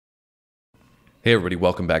Hey everybody,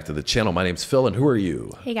 welcome back to the channel. My name's Phil, and who are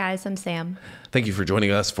you? Hey guys, I'm Sam. Thank you for joining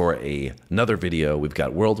us for another video. We've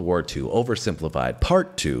got World War II Oversimplified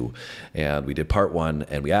Part 2, and we did Part 1,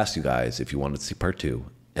 and we asked you guys if you wanted to see Part 2,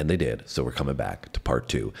 and they did, so we're coming back to Part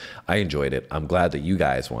 2. I enjoyed it. I'm glad that you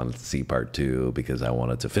guys wanted to see Part 2 because I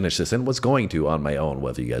wanted to finish this and was going to on my own,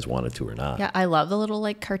 whether you guys wanted to or not. Yeah, I love the little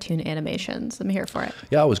cartoon animations. I'm here for it.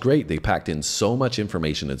 Yeah, it was great. They packed in so much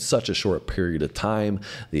information in such a short period of time.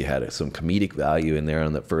 They had some comedic value in there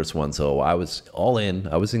on that first one, so I was all in.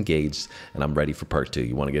 I was engaged, and I'm ready for Part 2.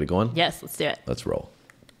 You want to get it going? Yes, let's do it. Let's roll.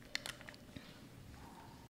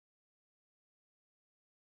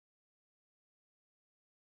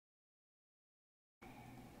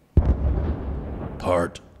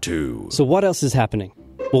 Part 2. So what else is happening?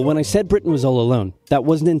 Well, when I said Britain was all alone, that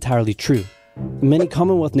wasn't entirely true. Many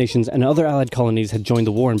Commonwealth nations and other Allied colonies had joined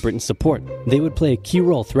the war in Britain's support. They would play a key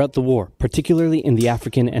role throughout the war, particularly in the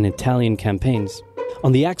African and Italian campaigns.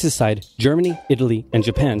 On the Axis side, Germany, Italy, and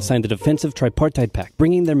Japan signed the defensive tripartite pact,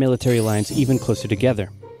 bringing their military alliance even closer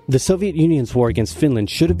together. The Soviet Union's war against Finland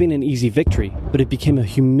should have been an easy victory, but it became a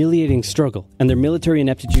humiliating struggle, and their military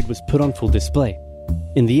ineptitude was put on full display.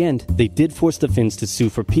 In the end, they did force the Finns to sue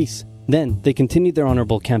for peace. Then, they continued their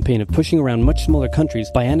honorable campaign of pushing around much smaller countries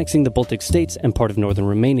by annexing the Baltic states and part of northern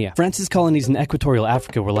Romania. France's colonies in equatorial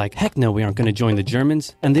Africa were like, heck no, we aren't going to join the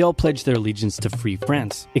Germans, and they all pledged their allegiance to free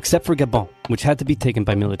France, except for Gabon, which had to be taken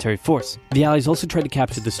by military force. The Allies also tried to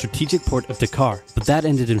capture the strategic port of Dakar, but that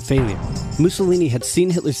ended in failure. Mussolini had seen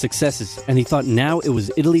Hitler's successes, and he thought now it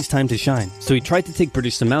was Italy's time to shine, so he tried to take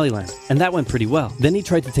British Somaliland, and that went pretty well. Then he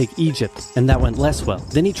tried to take Egypt, and that went less well.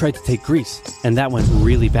 Then he tried to take Greece, and that went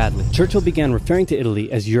really badly. Churchill began referring to Italy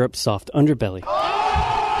as Europe's soft underbelly.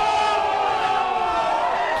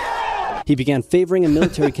 He began favoring a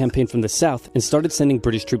military campaign from the south and started sending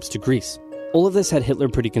British troops to Greece. All of this had Hitler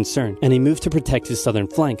pretty concerned, and he moved to protect his southern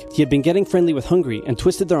flank. He had been getting friendly with Hungary and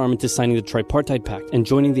twisted their arm into signing the Tripartite Pact and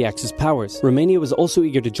joining the Axis powers. Romania was also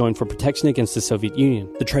eager to join for protection against the Soviet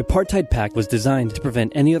Union. The Tripartite Pact was designed to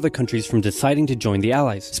prevent any other countries from deciding to join the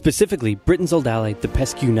Allies, specifically Britain's old ally, the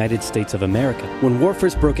pesky United States of America. When war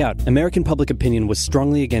first broke out, American public opinion was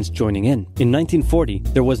strongly against joining in. In 1940,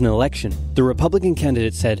 there was an election. The Republican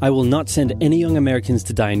candidate said, "I will not send any young Americans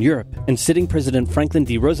to die in Europe," and sitting President Franklin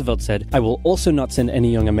D. Roosevelt said, "I will also not send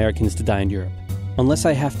any young Americans to die in Europe. Unless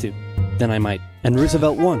I have to, then I might." And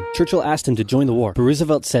Roosevelt won. Churchill asked him to join the war, but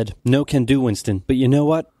Roosevelt said, "No can do, Winston, but you know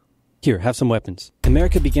what? Here, have some weapons."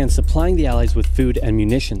 America began supplying the Allies with food and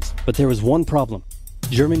munitions, but there was one problem.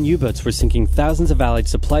 German U-boats were sinking thousands of Allied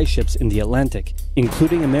supply ships in the Atlantic,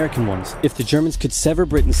 including American ones. If the Germans could sever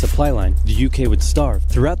Britain's supply line, the UK would starve.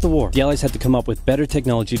 Throughout the war, the Allies had to come up with better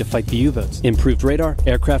technology to fight the U-boats. Improved radar,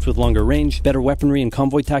 aircraft with longer range, better weaponry and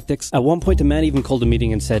convoy tactics. At one point, a man even called a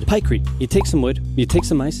meeting and said, "Pykrete, you take some wood, you take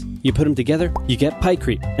some ice, you put them together, you get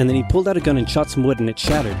pykrete." And then he pulled out a gun and shot some wood and it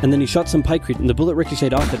shattered. And then he shot some pykrete and the bullet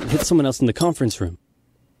ricocheted off it and hit someone else in the conference room.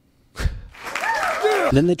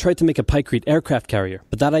 Then they tried to make a pykrete aircraft carrier,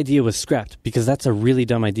 but that idea was scrapped because that's a really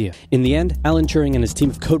dumb idea. In the end, Alan Turing and his team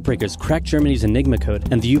of codebreakers cracked Germany's Enigma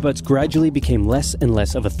code, and the U-boats gradually became less and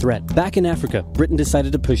less of a threat. Back in Africa, Britain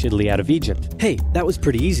decided to push Italy out of Egypt. Hey, that was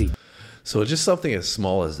pretty easy. So just something as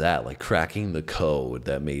small as that, like cracking the code,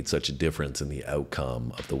 that made such a difference in the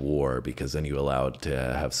outcome of the war, because then you allowed to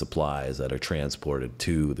have supplies that are transported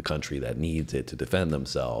to the country that needs it to defend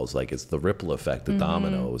themselves. Like, it's the ripple effect, the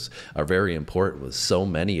dominoes are very important with so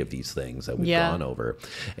many of these things that we've gone over.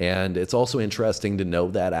 And it's also interesting to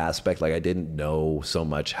know that aspect. Like, I didn't know so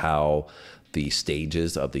much how the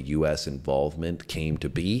stages of the U.S. involvement came to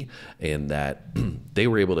be, in that they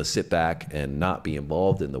were able to sit back and not be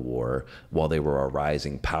involved in the war while they were a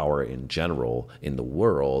rising power in general in the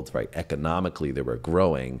world, right? Economically, they were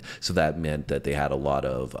growing. So that meant that they had a lot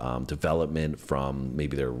of development from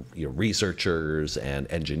maybe their researchers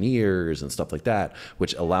and engineers and stuff like that,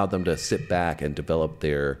 which allowed them to sit back and develop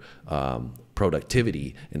their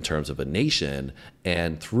productivity in terms of a nation,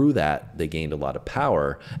 and through that they gained a lot of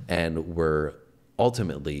power and were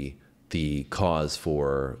ultimately the cause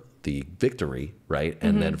for the victory, right?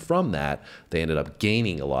 And then from that they ended up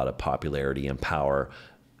gaining a lot of popularity and power,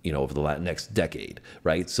 over the next decade,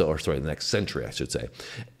 right? The next century, I should say.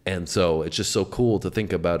 And so it's just so cool to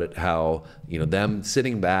think about it, how them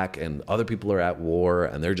sitting back and other people are at war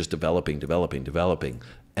and they're just developing,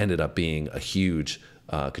 ended up being a huge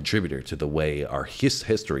contributor to the way our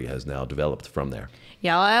history has now developed from there.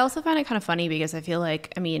 Yeah, I also find it kind of funny because I feel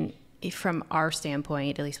like, from our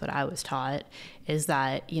standpoint, at least what I was taught, is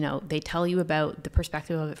that, they tell you about the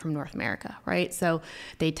perspective of it from North America, right? So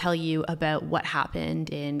they tell you about what happened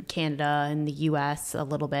in Canada and the US a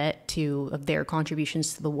little bit of their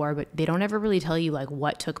contributions to the war, but they don't ever really tell you like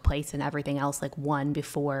what took place and everything else, like one,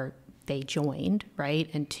 before they joined, right?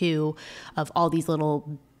 And two, of all these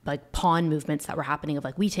little like pawn movements that were happening of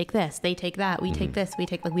like, we take this, they take that, we take this, we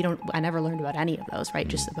take, like, I never learned about any of those, right?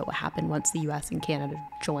 Just about what happened once the US and Canada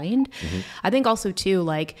joined. I think also too,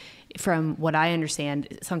 like from what I understand,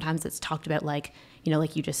 sometimes it's talked about like,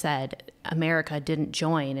 like you just said, America didn't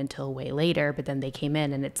join until way later, but then they came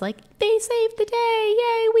in and it's like, they saved the day,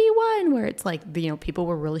 yay, we won. Where it's like, people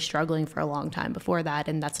were really struggling for a long time before that,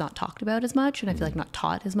 and that's not talked about as much, and I feel like not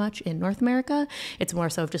taught as much in North America. It's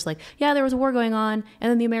more so of just like, yeah, there was a war going on,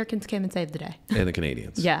 and then the Americans came and saved the day. And the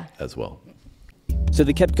Canadians. Yeah. As well. So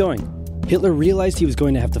they kept going. Hitler realized he was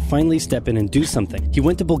going to have to finally step in and do something. He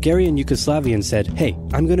went to Bulgaria and Yugoslavia and said, hey,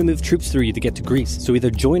 I'm going to move troops through you to get to Greece, so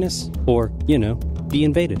either join us or, be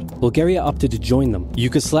invaded. Bulgaria opted to join them.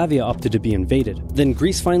 Yugoslavia opted to be invaded. Then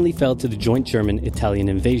Greece finally fell to the joint German-Italian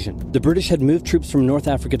invasion. The British had moved troops from North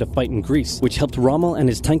Africa to fight in Greece, which helped Rommel and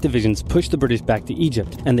his tank divisions push the British back to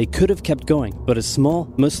Egypt, and they could have kept going, but a small,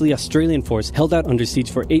 mostly Australian force held out under siege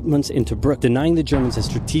for 8 months in Tobruk, denying the Germans a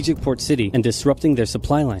strategic port city and disrupting their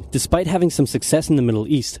supply line. Despite having some success in the Middle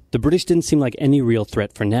East, the British didn't seem like any real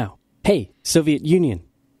threat for now. Hey, Soviet Union,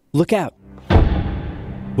 look out!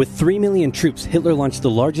 With 3 million troops, Hitler launched the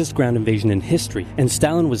largest ground invasion in history, and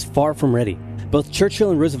Stalin was far from ready. Both Churchill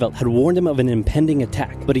and Roosevelt had warned him of an impending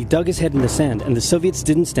attack, but he dug his head in the sand and the Soviets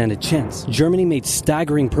didn't stand a chance. Germany made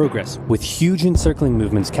staggering progress, with huge encircling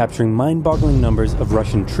movements capturing mind-boggling numbers of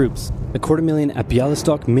Russian troops. 250,000 at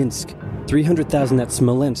Bialystok, Minsk, 300,000 at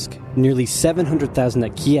Smolensk, nearly 700,000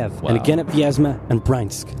 at Kiev, and again at Vyazma and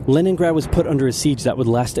Bryansk. Leningrad was put under a siege that would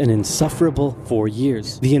last an insufferable 4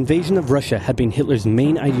 years. The invasion of Russia had been Hitler's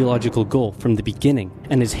main ideological goal from the beginning,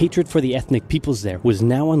 and his hatred for the ethnic peoples there was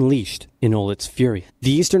now unleashed in all its fury.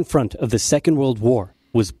 The Eastern Front of the Second World War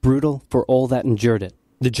was brutal for all that endured it.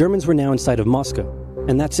 The Germans were now inside of Moscow,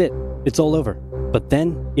 and that's it. It's all over. But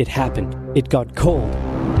then it happened. It got cold.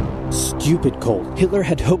 Stupid cold. Hitler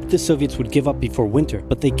had hoped the Soviets would give up before winter,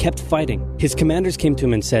 but they kept fighting. His commanders came to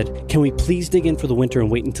him and said, can we please dig in for the winter and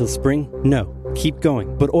wait until spring? No. Keep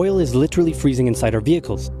going. But oil is literally freezing inside our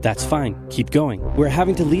vehicles. That's fine. Keep going. We're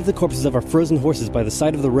having to leave the corpses of our frozen horses by the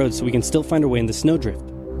side of the road so we can still find our way in the snowdrift.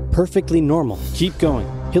 Perfectly normal. Keep going.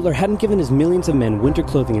 Hitler hadn't given his millions of men winter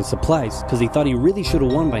clothing and supplies because he thought he really should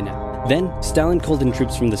have won by now. Then, Stalin called in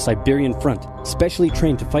troops from the Siberian front, specially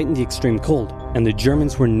trained to fight in the extreme cold, and the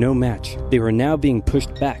Germans were no match. They were now being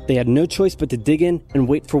pushed back. They had no choice but to dig in and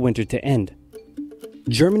wait for winter to end.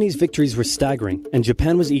 Germany's victories were staggering, and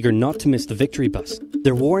Japan was eager not to miss the victory bus.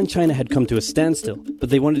 Their war in China had come to a standstill, but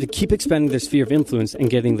they wanted to keep expanding their sphere of influence and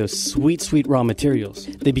getting those sweet, sweet raw materials.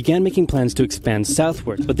 They began making plans to expand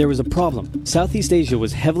southward, but there was a problem. Southeast Asia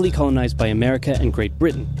was heavily colonized by America and Great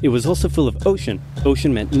Britain. It was also full of ocean.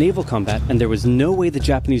 Ocean meant naval combat, and there was no way the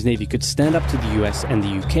Japanese Navy could stand up to the US and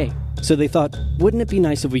the UK. So they thought, wouldn't it be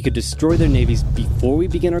nice if we could destroy their navies before we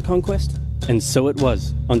begin our conquest? And so it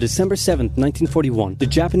was. On December 7th, 1941, the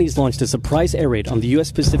Japanese launched a surprise air raid on the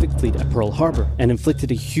US Pacific Fleet at Pearl Harbor and inflicted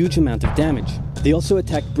a huge amount of damage. They also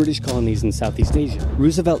attacked British colonies in Southeast Asia.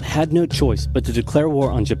 Roosevelt had no choice but to declare war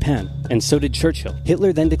on Japan, and so did Churchill.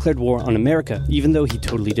 Hitler then declared war on America, even though he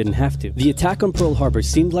totally didn't have to. The attack on Pearl Harbor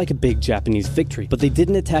seemed like a big Japanese victory, but they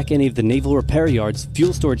didn't attack any of the naval repair yards,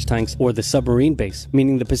 fuel storage tanks, or the submarine base,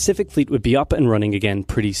 meaning the Pacific Fleet would be up and running again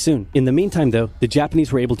pretty soon. In the meantime, though, the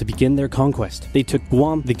Japanese were able to begin their conquest. They took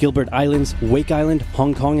Guam, the Gilbert Islands, Wake Island,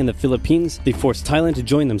 Hong Kong, and the Philippines. They forced Thailand to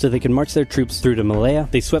join them so they could march their troops through to Malaya.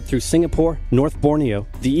 They swept through Singapore, North Borneo,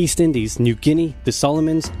 the East Indies, New Guinea, the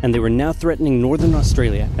Solomons, and they were now threatening northern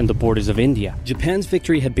Australia and the borders of India. Japan's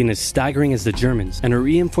victory had been as staggering as the Germans, and it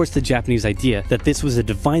reinforced the Japanese idea that this was a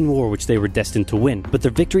divine war which they were destined to win. But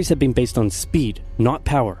their victories had been based on speed, not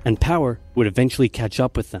power, and power would eventually catch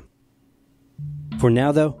up with them. For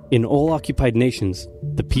now, though, in all occupied nations,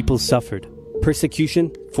 the people suffered.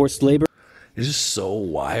 Persecution, forced labor. It's just so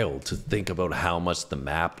wild to think about how much the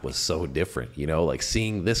map was so different, like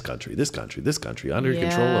seeing this country under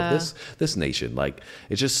control of this nation. Like,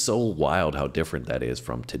 it's just so wild how different that is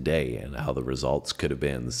from today and how the results could have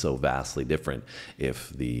been so vastly different if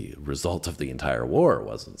the result of the entire war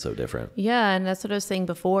wasn't so different. Yeah, and that's what I was saying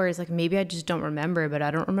before is like maybe I just don't remember, but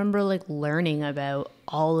I don't remember like learning about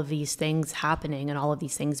all of these things happening and all of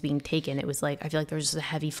these things being taken. It was like I feel like there was just a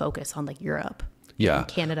heavy focus on like Europe. Yeah,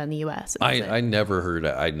 Canada and the U.S. I never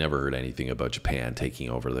heard anything about Japan taking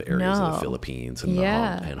over the areas of the Philippines and,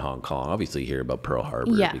 and Hong Kong. Obviously, you hear about Pearl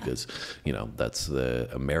Harbor because that's the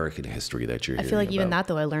American history that you're. I feel like even that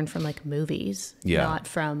though I learned from like movies, not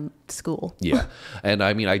from school. Yeah, and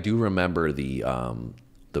I mean I do remember the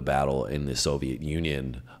battle in the Soviet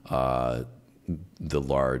Union, the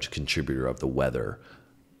large contributor of the weather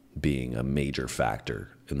being a major factor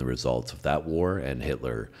in the results of that war, and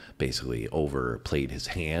Hitler basically overplayed his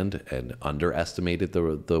hand and underestimated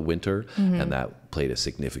the winter, and that played a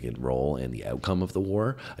significant role in the outcome of the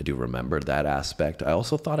war. I do remember that aspect. I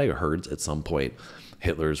also thought I heard at some point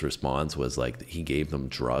Hitler's response was like he gave them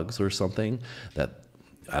drugs or something that,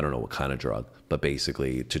 I don't know what kind of drug, but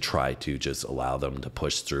basically to try to just allow them to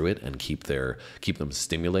push through it and keep them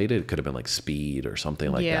stimulated. It could have been like speed or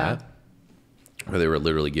something like that. Or they were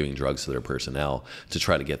literally giving drugs to their personnel to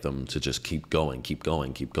try to get them to just keep going.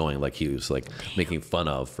 Like he was like making fun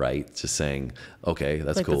of, right? Just saying, okay,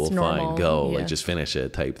 that's like cool, fine, go, like just finish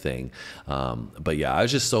it type thing. But yeah, I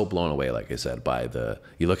was just so blown away, like I said, by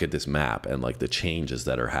you look at this map and like the changes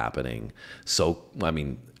that are happening. So, I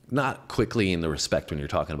mean, not quickly in the respect when you're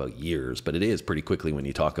talking about years, but it is pretty quickly when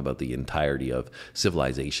you talk about the entirety of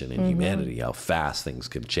civilization and humanity, how fast things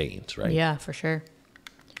can change, right? Yeah, for sure.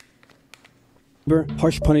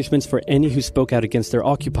 Harsh punishments for any who spoke out against their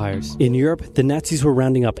occupiers. In Europe, the Nazis were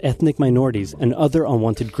rounding up ethnic minorities and other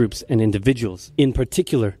unwanted groups and individuals. In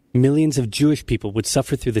particular, millions of Jewish people would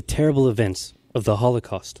suffer through the terrible events of the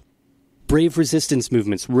Holocaust. Brave resistance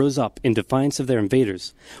movements rose up in defiance of their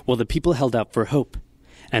invaders, while the people held out for hope.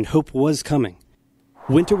 And hope was coming.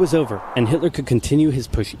 Winter was over, and Hitler could continue his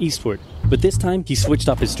push eastward. But this time, he switched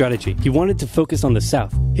up his strategy. He wanted to focus on the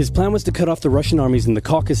south. His plan was to cut off the Russian armies in the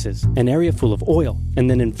Caucasus, an area full of oil, and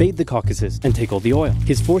then invade the Caucasus and take all the oil.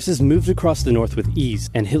 His forces moved across the north with ease,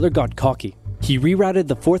 and Hitler got cocky. He rerouted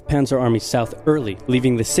the 4th Panzer Army south early,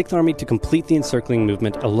 leaving the 6th Army to complete the encircling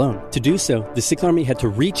movement alone. To do so, the 6th Army had to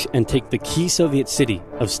reach and take the key Soviet city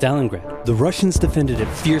of Stalingrad. The Russians defended it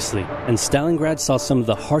fiercely, and Stalingrad saw some of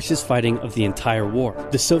the harshest fighting of the entire war.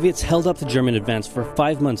 The Soviets held up the German advance for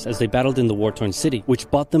 5 months as they battled in the war-torn city,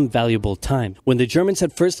 which bought them valuable time. When the Germans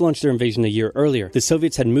had first launched their invasion a year earlier, the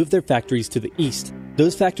Soviets had moved their factories to the east.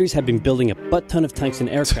 Those factories had been building a butt-ton of tanks and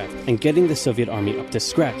aircraft and getting the Soviet army up to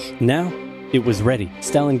scratch. Now, it was ready.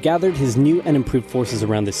 Stalin gathered his new and improved forces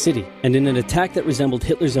around the city, and in an attack that resembled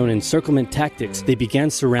Hitler's own encirclement tactics, they began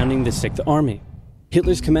surrounding the 6th Army.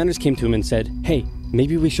 Hitler's commanders came to him and said, "Hey,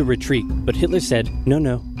 maybe we should retreat." But Hitler said,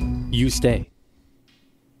 "No, you stay."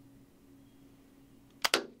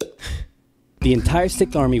 The entire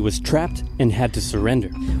 6th Army was trapped and had to surrender.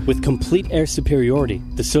 With complete air superiority,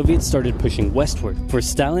 the Soviets started pushing westward. For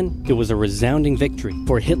Stalin, it was a resounding victory.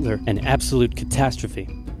 For Hitler, an absolute catastrophe.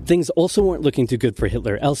 Things also weren't looking too good for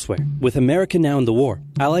Hitler elsewhere. With America now in the war,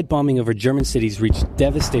 Allied bombing over German cities reached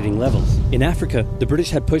devastating levels. In Africa, the British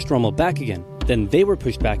had pushed Rommel back again. Then they were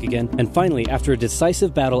pushed back again, and finally, after a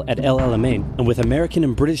decisive battle at El Alamein, and with American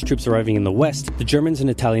and British troops arriving in the west, the Germans and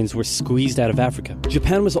Italians were squeezed out of Africa.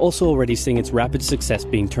 Japan was also already seeing its rapid success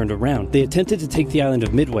being turned around. They attempted to take the island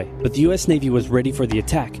of Midway, but the US Navy was ready for the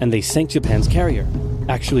attack, and they sank Japan's carrier.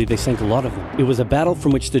 Actually, they sank a lot of them. It was a battle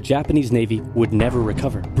from which the Japanese Navy would never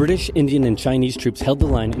recover. British, Indian, and Chinese troops held the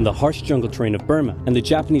line in the harsh jungle terrain of Burma, and the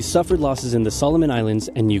Japanese suffered losses in the Solomon Islands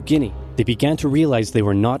and New Guinea. They began to realize they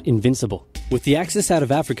were not invincible. With the Axis out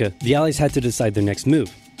of Africa, the Allies had to decide their next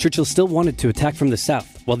move. Churchill still wanted to attack from the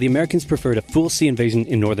south, while the Americans preferred a full sea invasion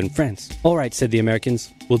in northern France. "All right," said the Americans,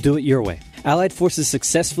 "we'll do it your way." Allied forces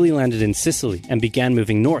successfully landed in Sicily and began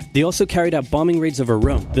moving north. They also carried out bombing raids over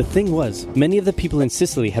Rome. The thing was, many of the people in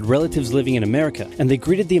Sicily had relatives living in America, and they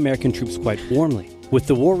greeted the American troops quite warmly. With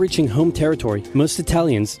the war reaching home territory, most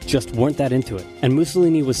Italians just weren't that into it, and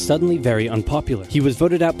Mussolini was suddenly very unpopular. He was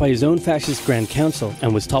voted out by his own fascist Grand Council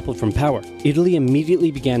and was toppled from power. Italy immediately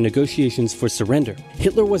began negotiations for surrender.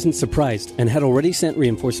 Hitler wasn't surprised and had already sent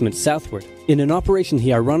reinforcements southward. In an operation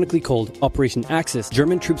he ironically called Operation Axis,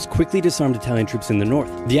 German troops quickly disarmed Italian troops in the north.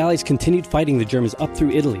 The Allies continued fighting the Germans up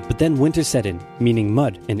through Italy, but then winter set in, meaning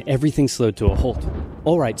mud, and everything slowed to a halt.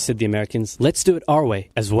 "All right," said the Americans, "let's do it our way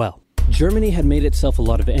as well." Germany had made itself a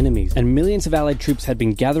lot of enemies, and millions of Allied troops had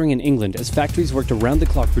been gathering in England as factories worked around the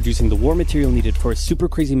clock producing the war material needed for a super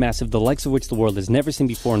crazy massive, the likes of which the world has never seen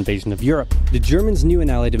before, invasion of Europe. The Germans knew an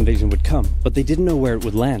Allied invasion would come, but they didn't know where it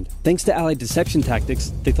would land. Thanks to Allied deception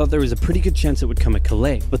tactics, they thought there was a pretty good chance it would come at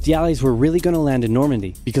Calais, but the Allies were really going to land in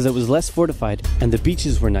Normandy because it was less fortified and the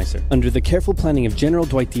beaches were nicer. Under the careful planning of General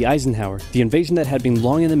Dwight D. Eisenhower, the invasion that had been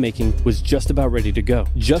long in the making was just about ready to go.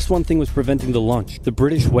 Just one thing was preventing the launch: the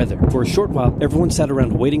British weather. For For a short while, everyone sat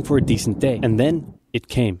around waiting for a decent day, and then it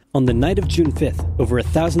came. On the night of June 5th, over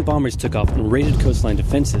 1,000 bombers took off and raided coastline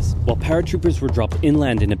defenses, while paratroopers were dropped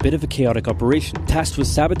inland in a bit of a chaotic operation, tasked with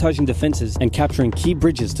sabotaging defenses and capturing key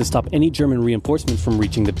bridges to stop any German reinforcements from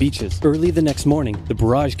reaching the beaches. Early the next morning, the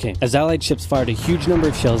barrage came, as Allied ships fired a huge number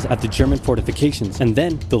of shells at the German fortifications, and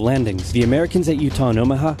then the landings. The Americans at Utah and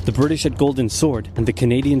Omaha, the British at Golden Sword, and the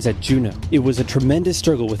Canadians at Juneau. It was a tremendous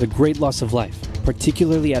struggle with a great loss of life,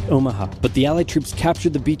 particularly at Omaha, but the Allied troops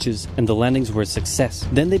captured the beaches and the landings were a success.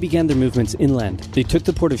 Then they began their movements inland. They took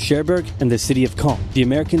the port of Cherbourg and the city of Caen. The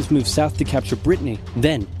Americans moved south to capture Brittany.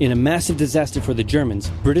 Then, in a massive disaster for the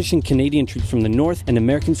Germans, British and Canadian troops from the north and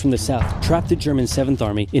Americans from the south trapped the German 7th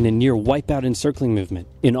Army in a near wipeout encircling movement.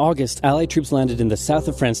 In August, Allied troops landed in the south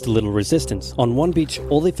of France to little resistance. On one beach,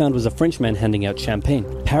 all they found was a Frenchman handing out champagne.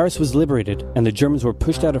 Paris was liberated, and the Germans were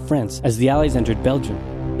pushed out of France as the Allies entered Belgium.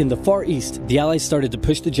 In the Far East, the Allies started to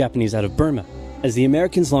push the Japanese out of Burma, as the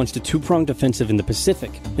Americans launched a two-pronged offensive in the Pacific.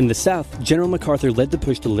 In the south, General MacArthur led the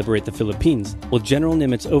push to liberate the Philippines, while General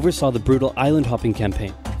Nimitz oversaw the brutal island-hopping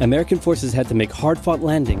campaign. American forces had to make hard-fought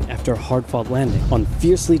landing after hard-fought landing on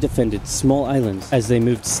fiercely defended small islands as they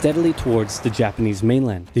moved steadily towards the Japanese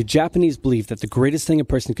mainland. The Japanese believed that the greatest thing a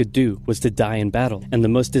person could do was to die in battle, and the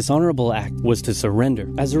most dishonorable act was to surrender.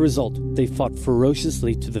 As a result, they fought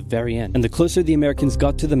ferociously to the very end, and the closer the Americans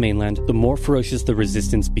got to the mainland, the more ferocious the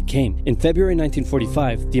resistance became. In February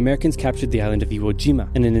 1945, the Americans captured the island of Iwo Jima,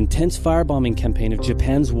 and an intense firebombing campaign of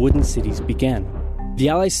Japan's wooden cities began. The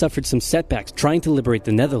Allies suffered some setbacks trying to liberate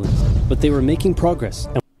the Netherlands, but they were making progress.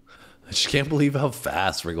 I just can't believe how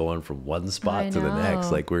fast we're going from one spot to the next.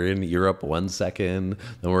 Like, we're in Europe 1 second,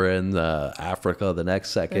 then we're in Africa the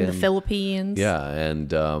next second. In the Philippines. Yeah,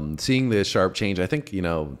 and seeing the sharp change, I think,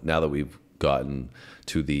 now that we've gotten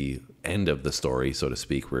to the end of the story, so to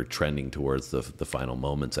speak, we're trending towards the final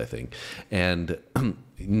moments, I think. And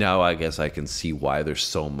now I guess I can see why there's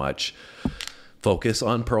so much focus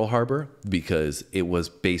on Pearl Harbor, because it was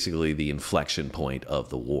basically the inflection point of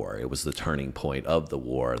the war. It was the turning point of the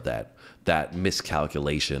war, that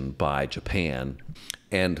miscalculation by Japan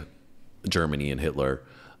and Germany and Hitler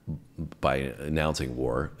by announcing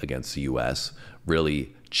war against the US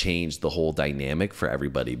really changed the whole dynamic for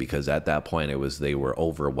everybody, because at that point they were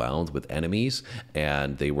overwhelmed with enemies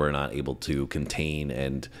and they were not able to contain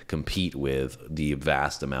and compete with the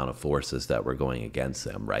vast amount of forces that were going against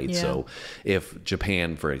them, right? Yeah. So if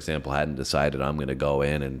Japan, for example, hadn't decided, I'm going to go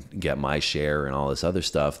in and get my share and all this other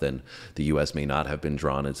stuff, then the US may not have been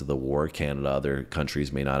drawn into the war. Canada, other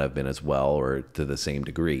countries may not have been as well or to the same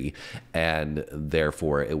degree, and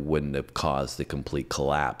therefore it wouldn't have caused the complete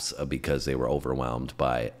collapse because they were overwhelmed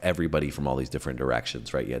by everybody from all these different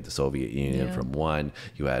directions, right? You had the Soviet Union from one,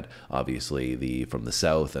 you had obviously from the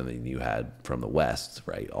south, and then you had from the west,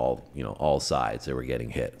 right? All sides, they were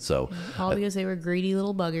getting hit. So all because they were greedy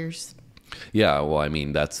little buggers. Yeah, well, I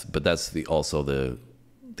mean, that's also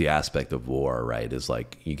the aspect of war, right? Is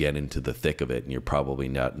like you get into the thick of it and you're probably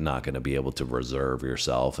not going to be able to reserve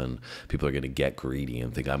yourself, and people are going to get greedy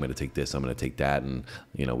and think, I'm going to take this, I'm going to take that. And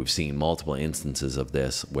we've seen multiple instances of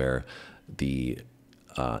this where the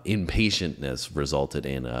impatientness resulted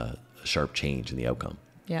in a sharp change in the outcome.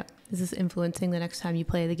 Yeah. Is this influencing the next time you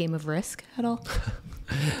play the game of Risk at all?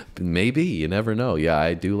 Maybe. You never know. Yeah,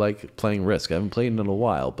 I do like playing Risk. I haven't played it in a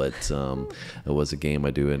while, but it was a game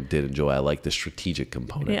I did enjoy. I like the strategic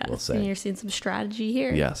component, we'll say. And you're seeing some strategy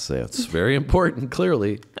here. Yes, it's very important,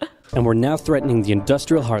 clearly. And were now threatening the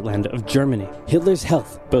industrial heartland of Germany. Hitler's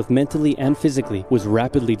health, both mentally and physically, was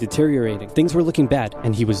rapidly deteriorating. Things were looking bad,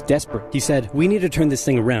 and he was desperate. He said, "We need to turn this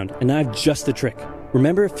thing around, and I've just the trick.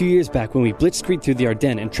 Remember a few years back when we blitzkrieged through the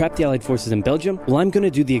Ardennes and trapped the Allied forces in Belgium? Well, I'm going to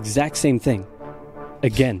do the exact same thing.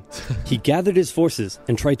 Again." He gathered his forces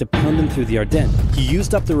and tried to pound them through the Ardennes. He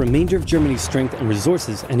used up the remainder of Germany's strength and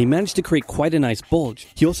resources, and he managed to create quite a nice bulge.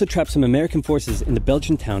 He also trapped some American forces in the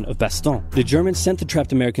Belgian town of Bastogne. The Germans sent the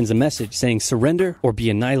trapped Americans a message saying, "Surrender or be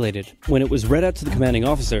annihilated." When it was read out to the commanding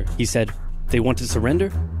officer, he said, "They want to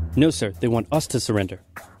surrender? No, sir, they want us to surrender."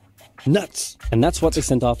 Nuts! And that's what they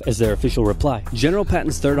sent off as their official reply. General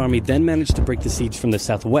Patton's Third Army then managed to break the siege from the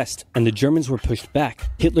southwest, and the Germans were pushed back.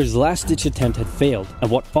 Hitler's last-ditch attempt had failed, and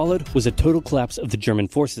what followed was a total collapse of the German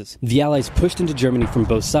forces. The Allies pushed into Germany from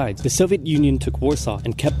both sides. The Soviet Union took Warsaw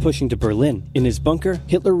and kept pushing to Berlin. In his bunker,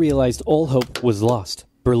 Hitler realized all hope was lost.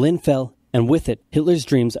 Berlin fell, and with it, Hitler's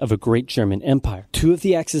dreams of a great German empire. 2 of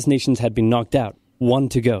the Axis nations had been knocked out. 1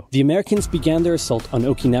 to go. The Americans began their assault on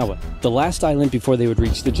Okinawa, the last island before they would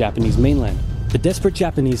reach the Japanese mainland. The desperate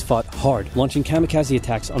Japanese fought hard, launching kamikaze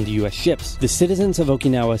attacks on the US ships. The citizens of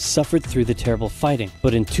Okinawa suffered through the terrible fighting,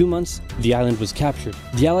 but in 2 months, the island was captured.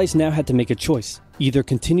 The Allies now had to make a choice. Either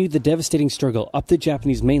continue the devastating struggle up the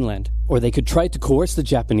Japanese mainland, or they could try to coerce the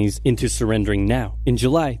Japanese into surrendering now. In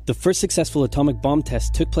July, the first successful atomic bomb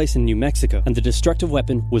test took place in New Mexico, and the destructive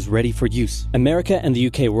weapon was ready for use. America and the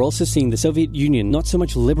UK were also seeing the Soviet Union not so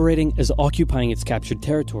much liberating as occupying its captured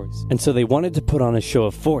territories, and so they wanted to put on a show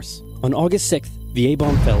of force. On August 6th, the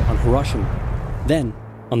A-bomb fell on Hiroshima. Then,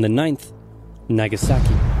 on the 9th,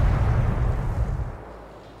 Nagasaki.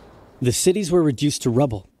 The cities were reduced to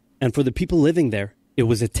rubble, and for the people living there, it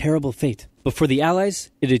was a terrible fate. But for the Allies,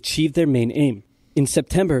 it achieved their main aim. In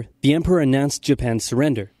September, the Emperor announced Japan's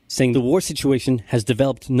surrender, saying the war situation has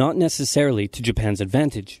developed not necessarily to Japan's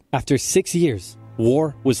advantage. After 6 years,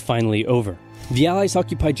 war was finally over. The Allies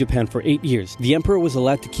occupied Japan for 8 years. The Emperor was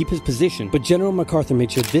allowed to keep his position, but General MacArthur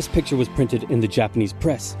made sure this picture was printed in the Japanese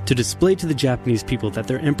press to display to the Japanese people that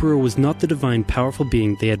their emperor was not the divine, powerful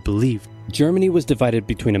being they had believed. Germany was divided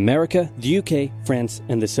between America, the UK, France,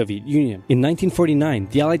 and the Soviet Union. In 1949,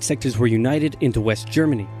 the Allied sectors were united into West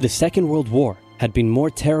Germany. The Second World War had been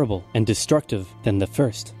more terrible and destructive than the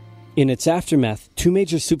first. In its aftermath, two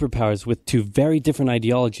major superpowers with two very different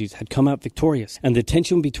ideologies had come out victorious, and the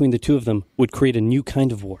tension between the two of them would create a new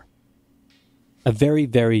kind of war. A very,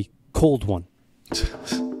 very cold one.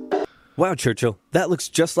 Wow, Churchill, that looks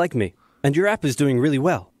just like me. And your app is doing really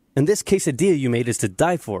well. And this quesadilla you made is to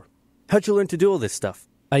die for. How'd you learn to do all this stuff?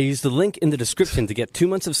 I used the link in the description to get 2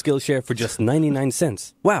 months of Skillshare for just 99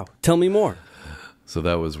 cents. Wow, tell me more. So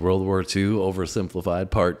that was World War II Oversimplified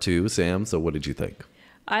Part 2. Sam, so what did you think?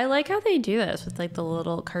 I like how they do this with like the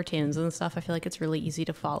little cartoons and stuff. I feel like it's really easy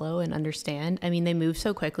to follow and understand. I mean, they move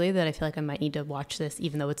so quickly that I feel like I might need to watch this,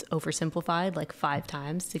 even though it's oversimplified, like 5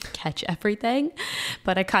 times to catch everything.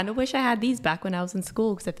 But I kind of wish I had these back when I was in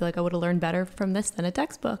school, because I feel like I would have learned better from this than a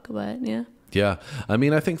textbook. But yeah. Yeah, I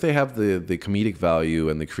mean, I think they have the comedic value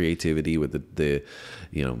and the creativity with the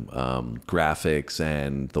graphics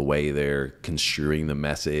and the way they're construing the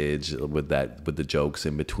message with the jokes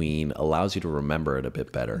in between allows you to remember it a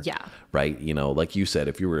bit better. Yeah. Right. You know, like you said,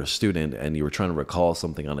 if you were a student and you were trying to recall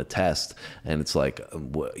something on a test and it's like,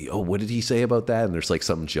 what did he say about that? And there's like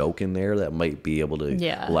some joke in there that might be able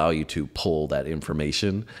to allow you to pull that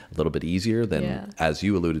information a little bit easier than, as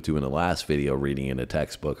you alluded to in the last video, reading in a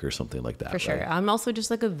textbook or something like that. For sure. I'm also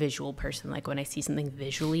just like a visual person. Like when I see something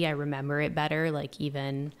visually, I remember it better. Like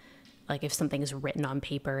even like if something is written on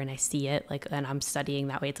paper and I see it, like, and I'm studying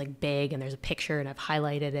that way, it's like big and there's a picture and I've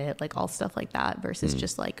highlighted it, like all stuff like that versus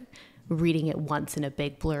just like reading it once in a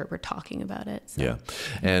big blurb or talking about it. So. Yeah.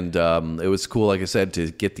 And it was cool, like I said,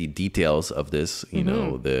 to get the details of this, you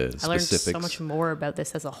know, the specifics. I learned so much more about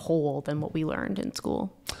this as a whole than what we learned in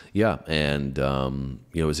school. Yeah. And,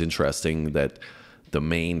 it was interesting that the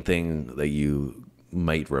main thing that you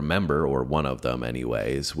might remember, or one of them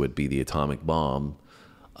anyways, would be the atomic bomb.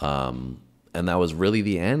 And that was really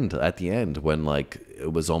the end, at the end, when like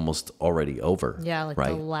it was almost already over. Yeah, like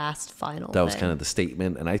the last final That was kind of the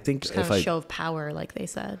statement. And I think just kind of a show of power, like they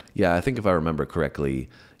said. Yeah, I think if I remember correctly,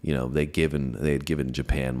 you know, they had given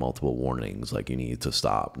Japan multiple warnings, like you need to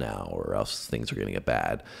stop now or else things are going to get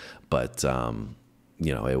bad. But,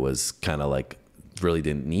 it was kind of like, really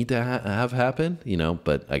didn't need to have happen,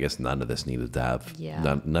 but I guess none of this needed to have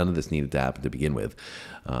none of this needed to happen to begin with,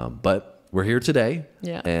 but we're here today,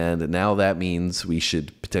 and now that means we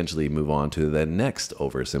should potentially move on to the next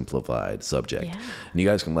oversimplified subject. And you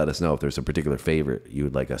guys can let us know if there's a particular favorite you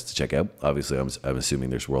would like us to check out. Obviously, I'm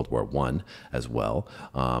assuming there's World War I as well.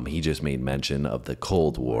 He just made mention of the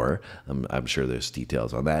Cold War. I'm sure there's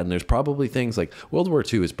details on that, and there's probably things like World War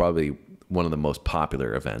II is probably one of the most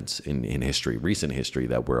popular events in history, recent history,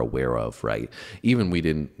 that we're aware of, right? Even though we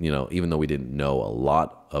didn't know a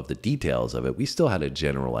lot of the details of it, we still had a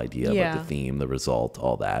general idea about the theme, the result,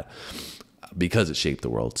 all that, because it shaped the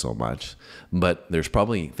world so much. But there's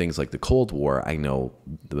probably things like the Cold War I know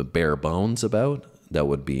the bare bones about that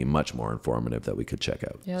would be much more informative that we could check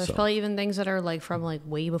out. Yeah, there's probably even things that are like from like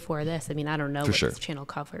way before this. I mean, I don't know what this channel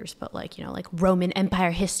covers, but like, like Roman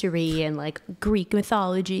Empire history and like Greek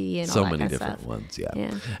mythology and all that kind of stuff. So many different ones,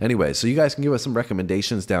 yeah. Anyway, so you guys can give us some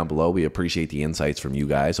recommendations down below. We appreciate the insights from you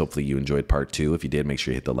guys. Hopefully you enjoyed part 2. If you did, make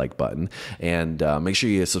sure you hit the like button. And make sure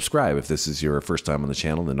you subscribe if this is your first time on the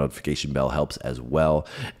channel. The notification bell helps as well.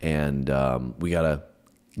 And we got to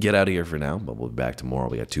get out of here for now, but we'll be back tomorrow.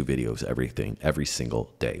 We got 2 videos, every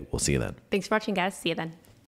single day. We'll see you then. Thanks for watching, guys. See you then.